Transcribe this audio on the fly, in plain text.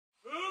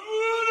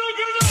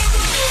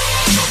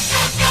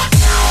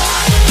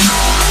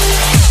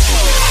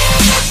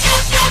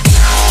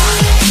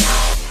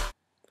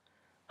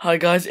Hi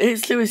guys,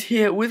 it's Lewis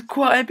here with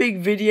quite a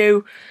big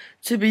video,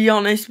 to be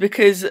honest,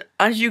 because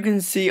as you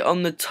can see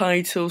on the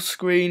title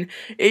screen,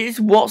 it is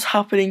what's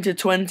happening to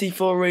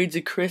 24 Raids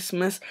of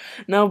Christmas.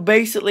 Now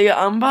basically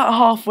I'm about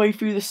halfway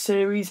through the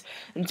series,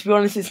 and to be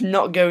honest it's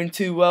not going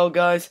too well,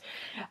 guys.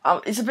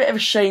 It's a bit of a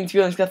shame, to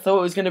be honest, 'cause I thought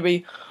it was going to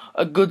be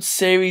a good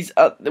series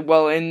at the,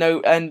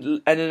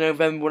 end of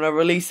November when I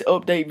released an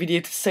update video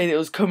to say that it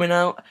was coming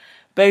out.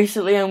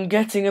 Basically I'm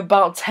getting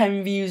about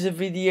 10 views a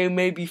video,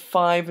 maybe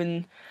 5,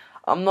 and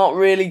I'm not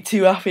really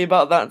too happy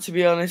about that, to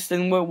be honest.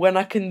 And when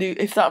I can do,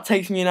 if that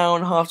takes me an hour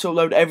and a half to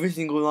upload every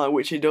single night,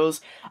 which it does,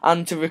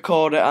 and to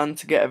record it and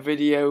to get a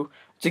video,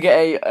 to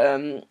get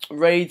a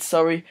raid,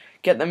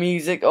 get the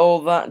music, all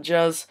that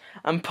jazz,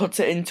 and put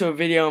it into a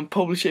video and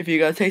publish it for you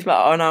guys, it takes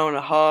about an hour and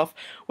a half.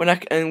 When I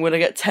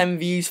get 10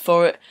 views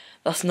for it,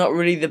 that's not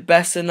really the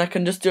best, and I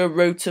can just do a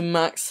road to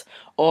max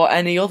or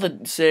any other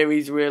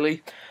series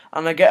really,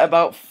 and I get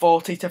about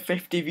 40 to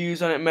 50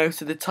 views on it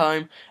most of the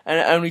time, and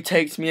it only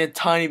takes me a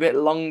tiny bit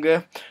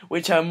longer,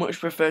 which I much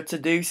prefer to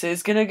do. So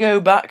it's going to go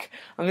back.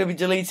 I'm going to be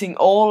deleting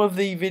all of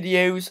the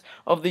videos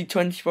of the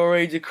 24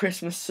 Raids of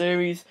Christmas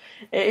series.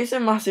 It is a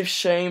massive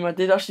shame. I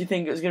did actually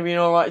think it was going to be an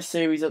alright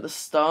series at the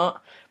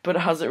start, but it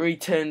hasn't really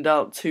turned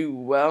out too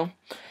well.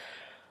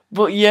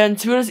 But yeah, and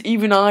to be honest,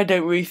 even I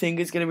don't really think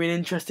it's going to be an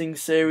interesting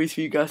series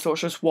for you guys to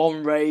watch just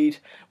one raid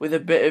with a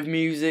bit of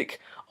music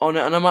on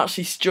it, and I'm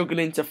actually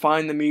struggling to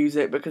find the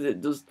music because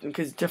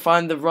to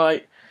find the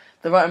right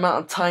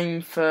amount of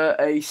time for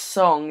a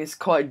song is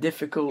quite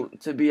difficult,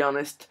 to be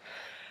honest.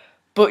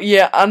 But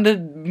yeah, and the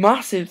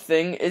massive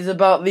thing is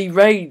about the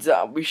raids that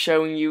I'll be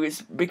showing you.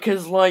 It's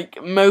because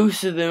like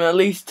most of them, at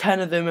least 10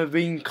 of them, have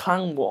been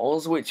clan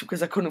wars,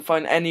 because I couldn't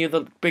find any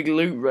other big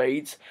loot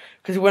raids.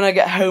 Because when I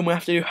get home, I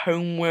have to do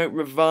homework,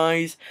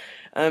 revise,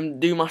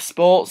 do my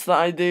sports that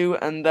I do,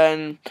 and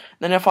then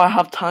if I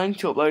have time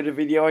to upload a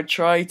video, I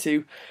try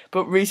to.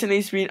 But recently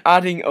it's been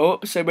adding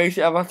up, so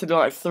basically I've had to do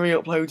like 3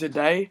 uploads a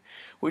day,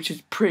 which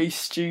is pretty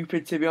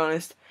stupid, to be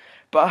honest.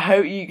 But I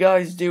hope you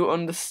guys do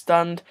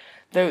understand.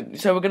 So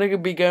we're going to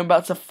be going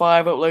back to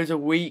 5 uploads a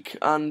week,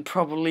 and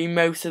probably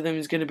most of them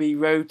is going to be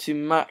Road to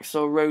Max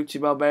or Road to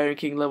Barbarian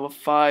King level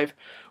 5,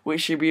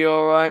 which should be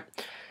alright.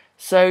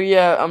 So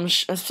yeah, I'm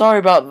sorry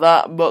about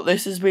that, but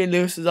this has been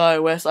Lewis's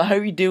iOS. I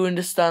hope you do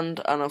understand,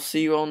 and I'll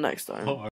see you all next time.